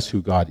you because that's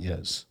who God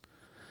is.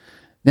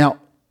 Now,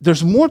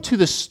 there's more to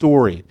this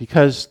story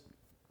because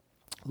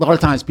a lot of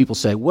times people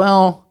say,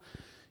 well,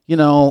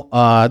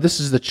 this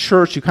is the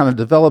church who kind of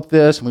developed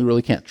this, and we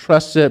really can't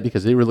trust it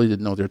because they really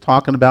didn't know what they were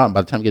talking about. And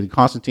by the time you get to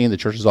Constantine, the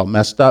church is all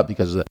messed up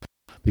because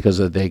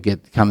they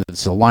get kind of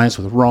this alliance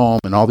with Rome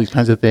and all these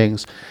kinds of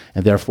things,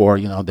 and therefore,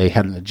 they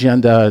had an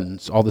agenda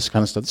and all this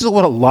kind of stuff. This is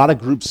what a lot of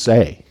groups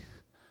say.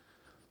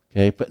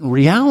 Okay, but in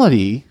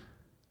reality,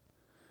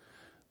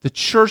 the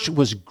church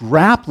was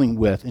grappling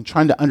with and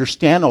trying to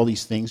understand all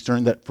these things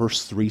during that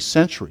first 3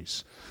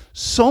 centuries.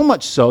 So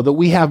much so that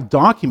we have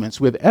documents,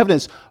 we have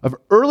evidence of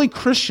early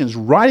Christians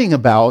writing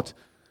about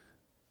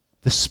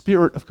the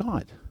Spirit of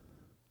God.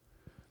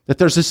 That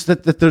there's this,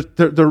 that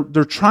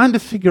they're trying to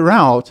figure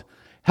out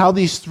how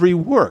these 3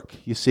 work,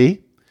 you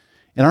see.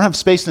 And I don't have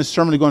space in this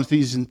sermon to go into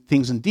these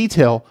things in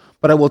detail,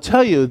 but I will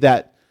tell you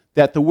that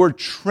the word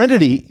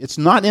Trinity, it's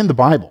not in the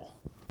Bible,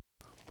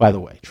 by the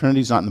way.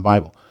 Trinity's not in the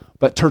Bible.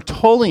 But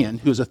Tertullian,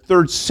 who is a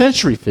 3rd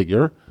century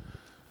figure,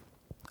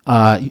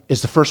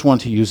 is the first one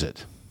to use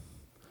it.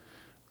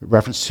 In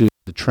reference to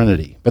the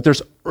Trinity. But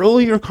there's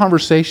earlier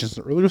conversations,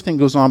 the earlier thing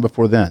goes on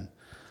before then.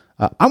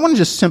 I want to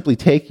just simply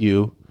take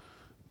you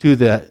to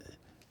the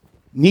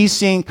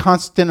Nicene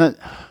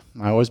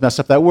I always mess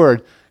up that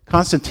word,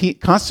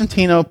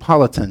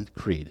 Constantinopolitan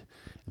Creed,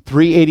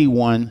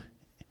 381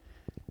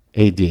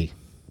 AD. Let's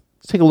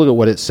take a look at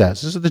what it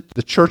says. This is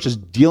the church is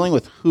dealing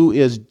with who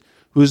is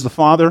the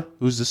Father,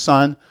 who's the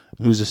Son,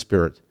 and who's the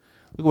Spirit.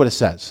 Look at what it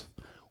says.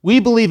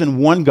 We believe in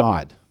one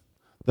God,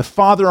 the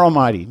Father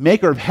Almighty,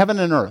 maker of heaven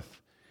and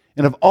earth,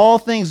 and of all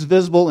things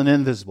visible and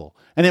invisible,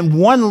 and in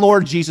one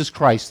Lord Jesus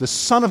Christ, the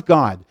Son of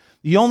God,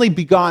 the only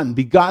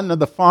begotten of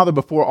the Father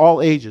before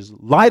all ages,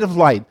 light of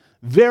light,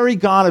 very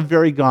God of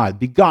very God,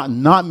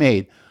 begotten, not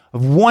made,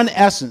 of one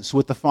essence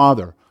with the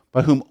Father,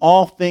 by whom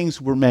all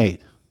things were made,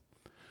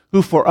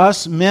 who for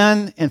us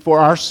men and for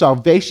our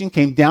salvation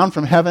came down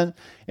from heaven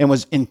and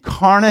was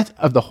incarnate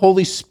of the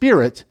Holy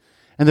Spirit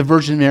and the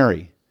Virgin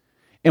Mary,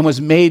 and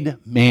was made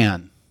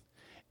man,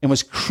 and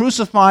was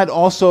crucified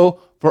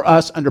also for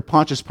us under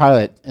Pontius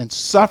Pilate, and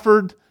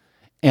suffered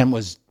and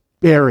was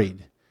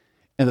buried.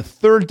 And the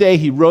third day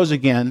he rose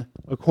again,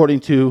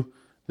 according to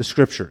the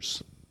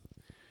Scriptures,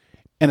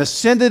 and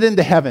ascended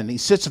into heaven. He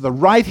sits at the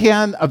right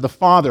hand of the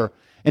Father,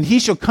 and he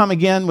shall come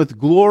again with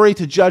glory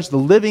to judge the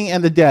living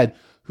and the dead,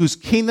 whose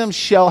kingdom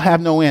shall have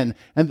no end.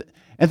 And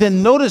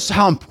then notice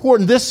how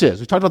important this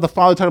is. We talked about the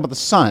Father, we talked about the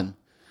Son.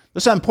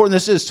 Notice how important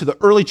this is to the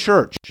early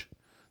church,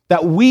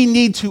 that we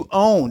need to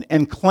own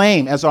and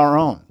claim as our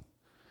own.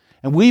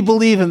 And we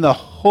believe in the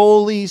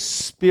Holy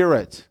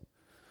Spirit,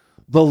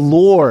 the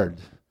Lord,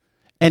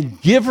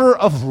 and giver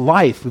of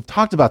life. We've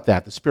talked about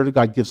that. The Spirit of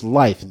God gives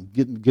life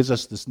and gives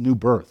us this new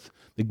birth.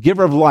 The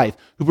giver of life,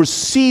 who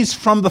proceeds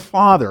from the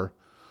Father,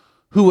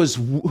 who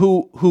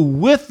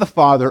with the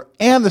Father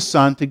and the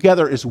Son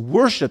together is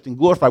worshipped and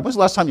glorified. When's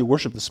the last time you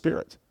worshiped the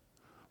Spirit?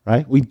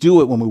 Right? We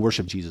do it when we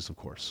worship Jesus, of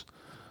course.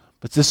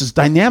 But this is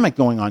dynamic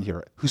going on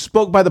here. Who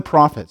spoke by the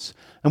prophets.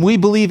 And we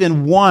believe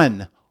in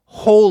one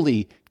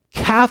holy,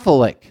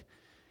 Catholic,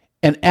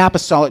 and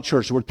apostolic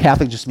church. The word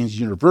Catholic just means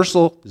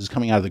universal. This is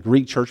coming out of the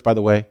Greek church, by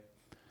the way,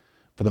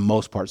 for the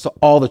most part. So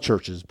all the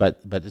churches, but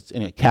it's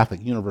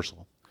Catholic,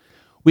 universal.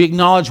 We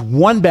acknowledge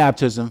one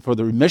baptism for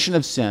the remission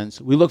of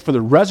sins. We look for the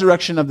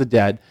resurrection of the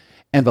dead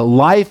and the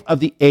life of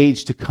the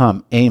age to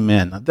come.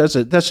 Amen.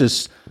 That's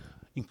just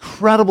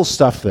incredible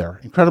stuff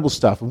there. Incredible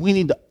stuff. We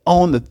need to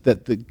own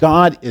that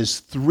God is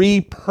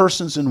three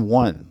persons in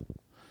one.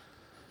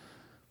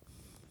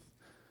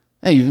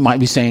 And you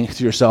might be saying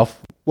to yourself,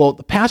 well,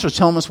 the pastor's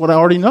telling us what I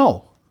already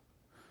know.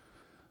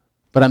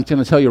 But I'm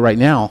going to tell you right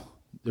now,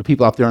 there are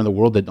people out there in the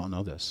world that don't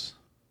know this.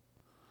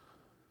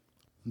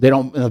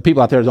 The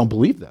people out there don't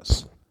believe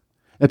this.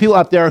 The people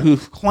out there who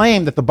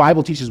claim that the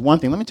Bible teaches one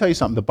thing. Let me tell you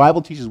something. The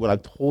Bible teaches what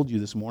I've told you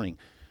this morning.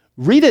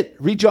 Read it.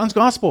 Read John's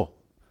Gospel.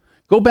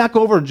 Go back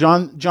over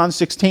John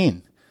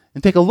 16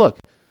 and take a look.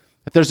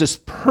 That there's this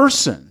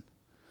person,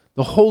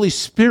 the Holy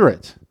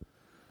Spirit,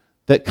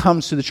 that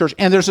comes to the church.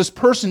 And there's this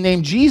person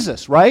named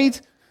Jesus, right?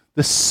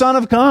 The Son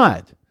of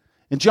God.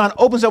 And John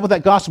opens up with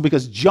that gospel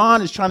because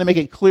John is trying to make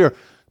it clear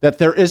that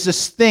there is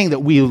this thing that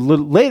we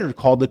later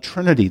call the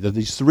Trinity, that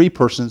these three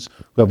persons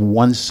who have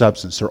one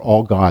substance. They're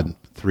all God,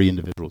 three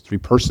individuals, three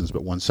persons,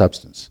 but one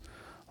substance.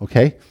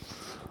 Okay?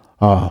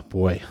 Oh,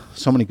 boy.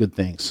 So many good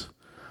things.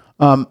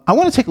 I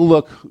want to take a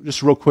look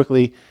just real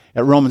quickly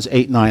at Romans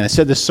 8:9. I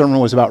said this sermon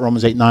was about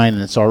Romans 8:9,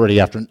 and it's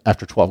already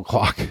after 12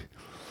 o'clock.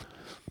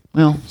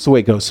 Well, it's the way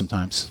it goes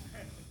sometimes.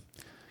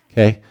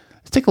 Okay?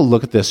 Let's take a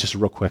look at this just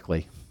real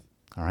quickly.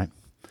 All right?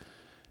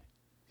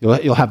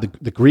 You'll have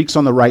the Greeks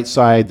on the right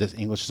side, the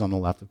English is on the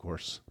left, of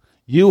course.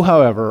 You,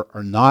 however,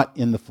 are not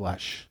in the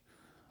flesh,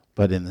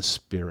 but in the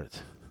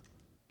Spirit.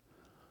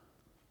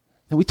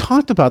 And we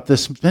talked about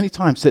this many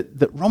times,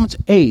 that Romans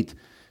 8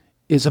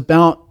 is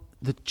about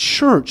the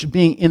church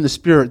being in the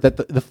Spirit, that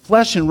the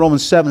flesh in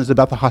Romans 7 is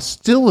about the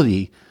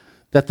hostility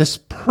that this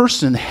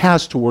person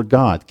has toward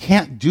God.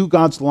 Can't do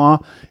God's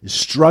law, is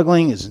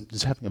struggling,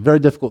 is having a very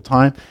difficult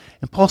time.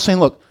 And Paul's saying,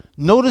 look,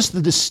 notice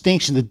the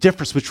distinction, the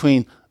difference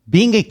between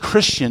being a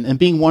Christian and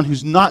being one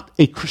who's not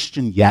a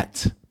Christian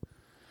yet.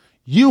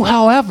 You,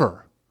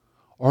 however,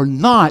 are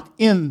not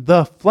in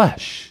the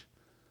flesh,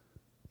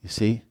 you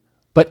see,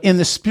 but in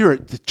the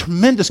Spirit. The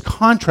tremendous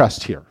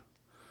contrast here.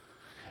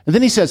 And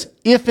then he says,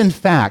 if in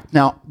fact,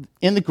 now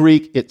in the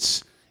Greek,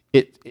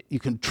 you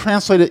can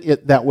translate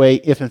it that way,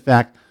 if in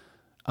fact,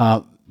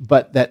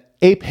 but that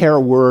aper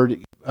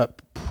word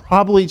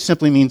probably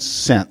simply means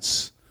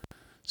since.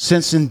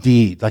 Since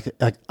indeed,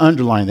 like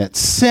underline that,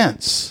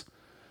 since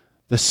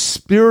the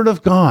Spirit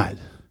of God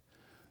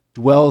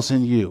dwells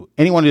in you.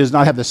 Anyone who does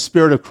not have the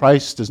Spirit of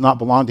Christ does not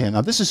belong to him.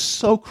 Now, this is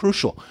so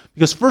crucial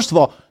because, first of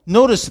all,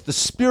 notice that the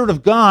Spirit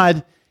of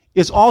God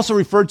is also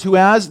referred to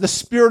as the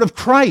Spirit of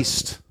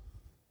Christ.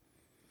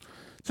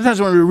 Sometimes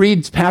when we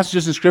read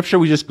passages in Scripture,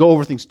 we just go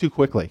over things too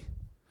quickly.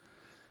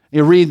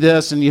 You read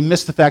this and you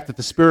miss the fact that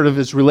the Spirit of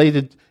is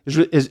related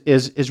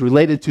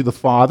to the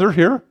Father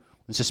here.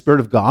 It's the Spirit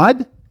of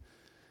God,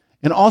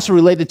 and also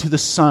related to the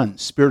Son,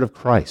 Spirit of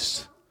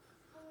Christ.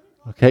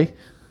 Okay?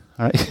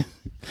 All right.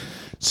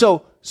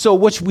 So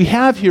what we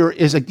have here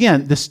is,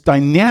 again, this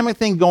dynamic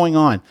thing going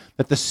on,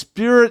 that the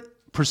Spirit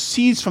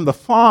proceeds from the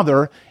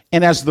Father,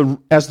 and as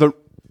the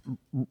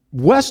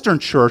Western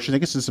church, and I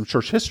guess in some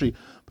church history,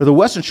 but the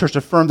Western church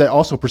affirmed that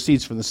also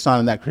proceeds from the Son,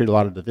 and that created a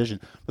lot of division.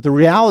 But the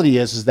reality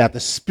is that the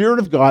Spirit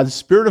of God, the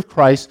Spirit of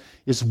Christ,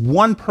 is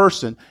one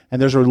person,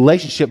 and there's a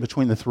relationship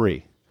between the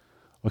three.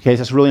 Okay,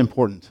 that's really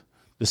important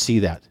to see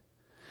that.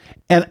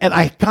 And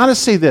I gotta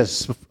say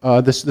this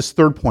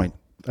third point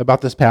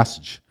about this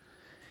passage.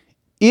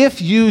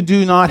 If you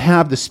do not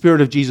have the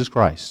Spirit of Jesus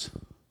Christ,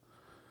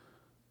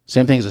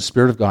 same thing as the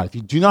Spirit of God, if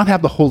you do not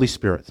have the Holy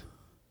Spirit,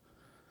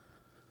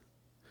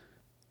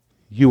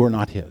 you are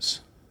not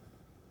His.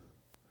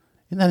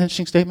 Isn't that an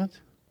interesting statement?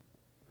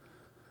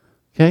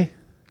 Okay?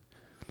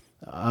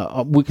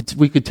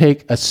 We could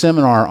take a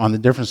seminar on the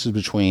differences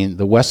between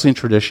the Wesleyan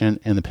tradition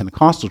and the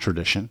Pentecostal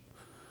tradition.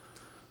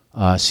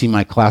 See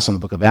my class on the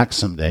book of Acts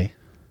someday.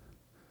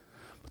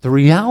 But the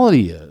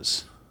reality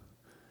is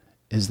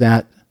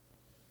that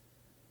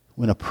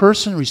when a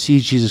person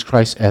receives Jesus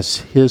Christ as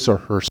his or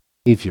her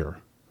Savior,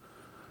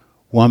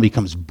 one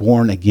becomes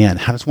born again.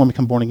 How does one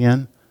become born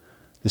again?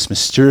 This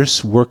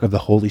mysterious work of the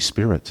Holy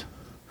Spirit.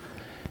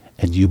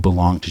 And you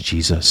belong to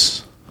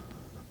Jesus.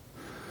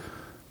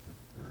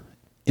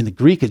 In the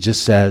Greek, it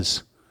just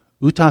says,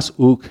 "Utas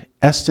uk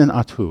estin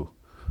atu,"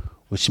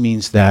 which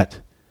means that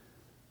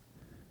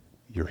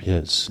you're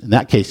His. In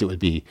that case, it would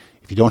be,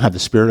 if you don't have the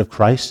Spirit of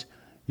Christ,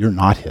 you're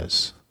not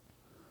His.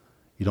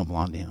 You don't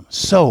belong to Him.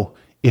 So,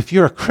 if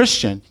you're a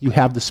Christian, you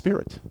have the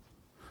Spirit.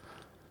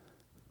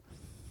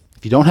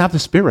 If you don't have the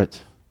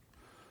Spirit,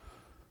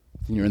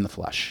 then you're in the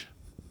flesh.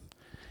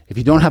 If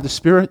you don't have the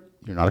Spirit,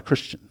 you're not a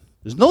Christian.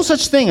 There's no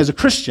such thing as a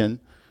Christian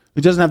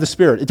who doesn't have the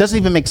Spirit. It doesn't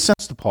even make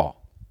sense to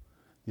Paul.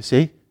 You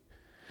see?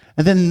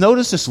 And then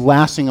notice this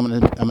last thing I'm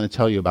going to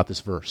tell you about this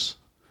verse.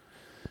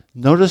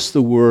 Notice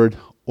the word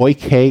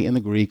oike in the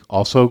Greek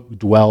also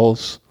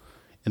dwells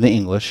in the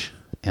English,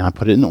 and I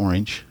put it in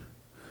orange.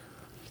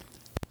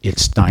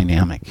 It's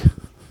dynamic.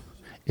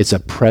 It's a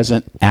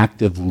present,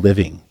 active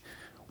living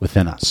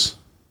within us.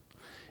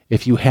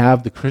 If you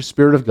have the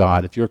Spirit of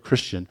God, if you're a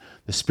Christian,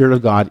 the Spirit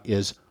of God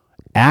is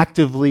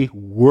actively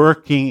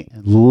working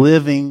and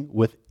living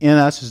within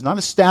us. It's not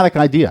a static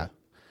idea.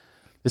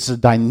 It's a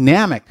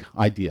dynamic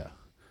idea.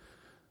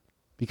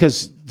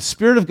 Because the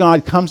Spirit of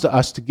God comes to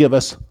us to give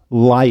us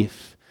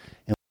life,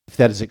 and life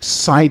that is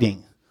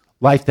exciting,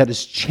 life that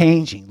is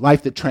changing,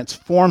 life that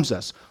transforms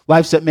us,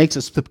 life that makes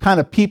us the kind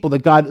of people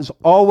that God has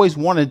always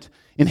wanted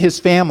in His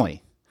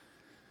family.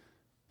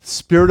 The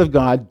Spirit of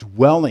God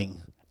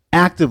dwelling,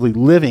 actively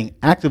living,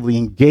 actively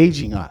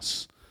engaging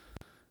us.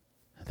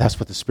 That's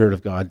what the Spirit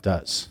of God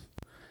does.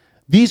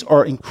 These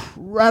are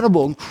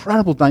incredible,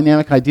 incredible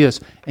dynamic ideas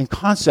and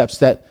concepts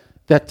that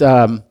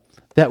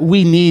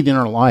we need in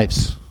our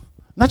lives.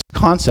 Not just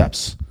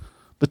concepts,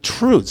 but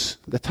truths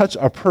that touch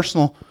our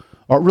personal,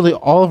 or really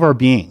all of our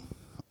being,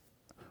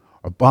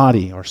 our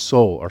body, our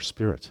soul, our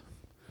spirit.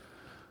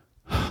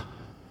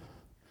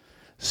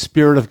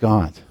 Spirit of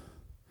God.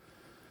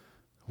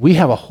 We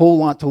have a whole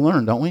lot to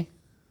learn, don't we?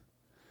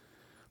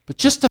 But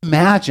just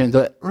imagine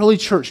the early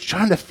church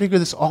trying to figure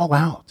this all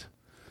out.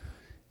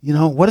 You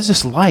know, what is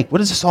this like? What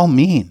does this all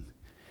mean?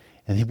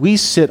 And we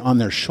sit on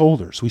their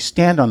shoulders. We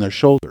stand on their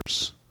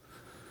shoulders.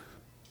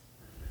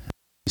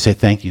 We say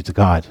thank you to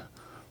God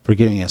for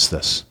giving us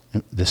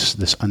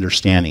this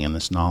understanding and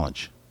this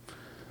knowledge.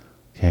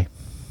 Okay?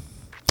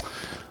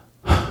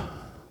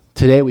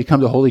 Today we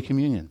come to Holy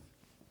Communion.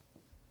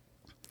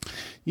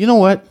 You know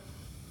what?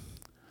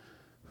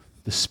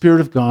 The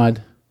Spirit of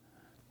God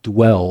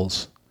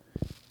dwells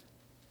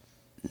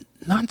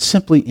not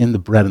simply in the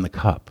bread and the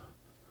cup.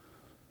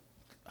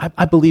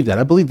 I believe that.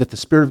 I believe that the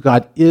Spirit of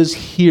God is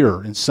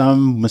here in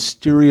some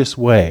mysterious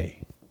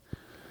way.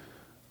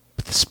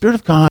 But the Spirit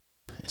of God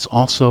is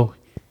also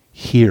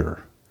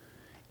here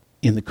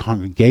in the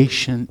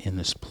congregation, in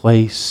this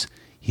place.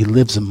 He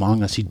lives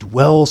among us. He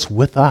dwells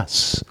with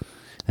us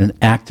in an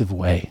active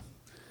way.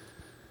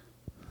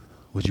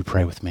 Would you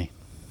pray with me?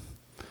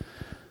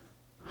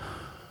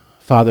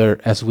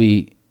 Father, as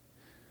we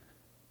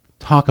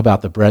talk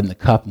about the bread and the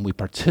cup and we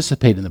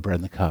participate in the bread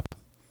and the cup,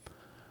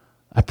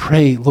 I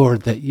pray,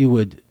 Lord, that you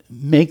would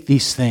make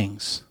these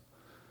things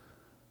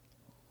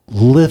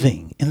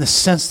living in the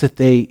sense that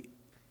they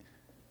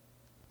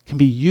can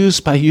be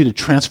used by you to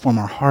transform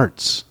our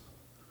hearts,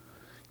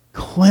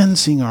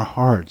 cleansing our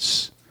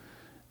hearts,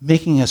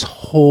 making us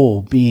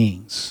whole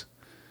beings.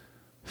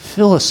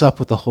 Fill us up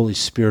with the Holy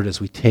Spirit as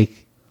we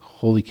take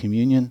Holy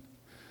Communion,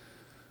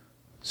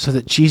 so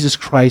that Jesus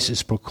Christ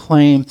is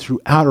proclaimed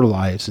throughout our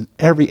lives, in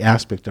every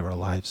aspect of our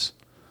lives.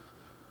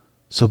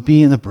 So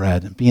be in the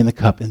bread, and be in the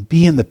cup, and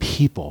be in the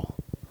people.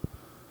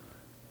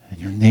 In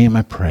your name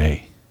I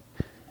pray.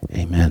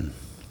 Amen.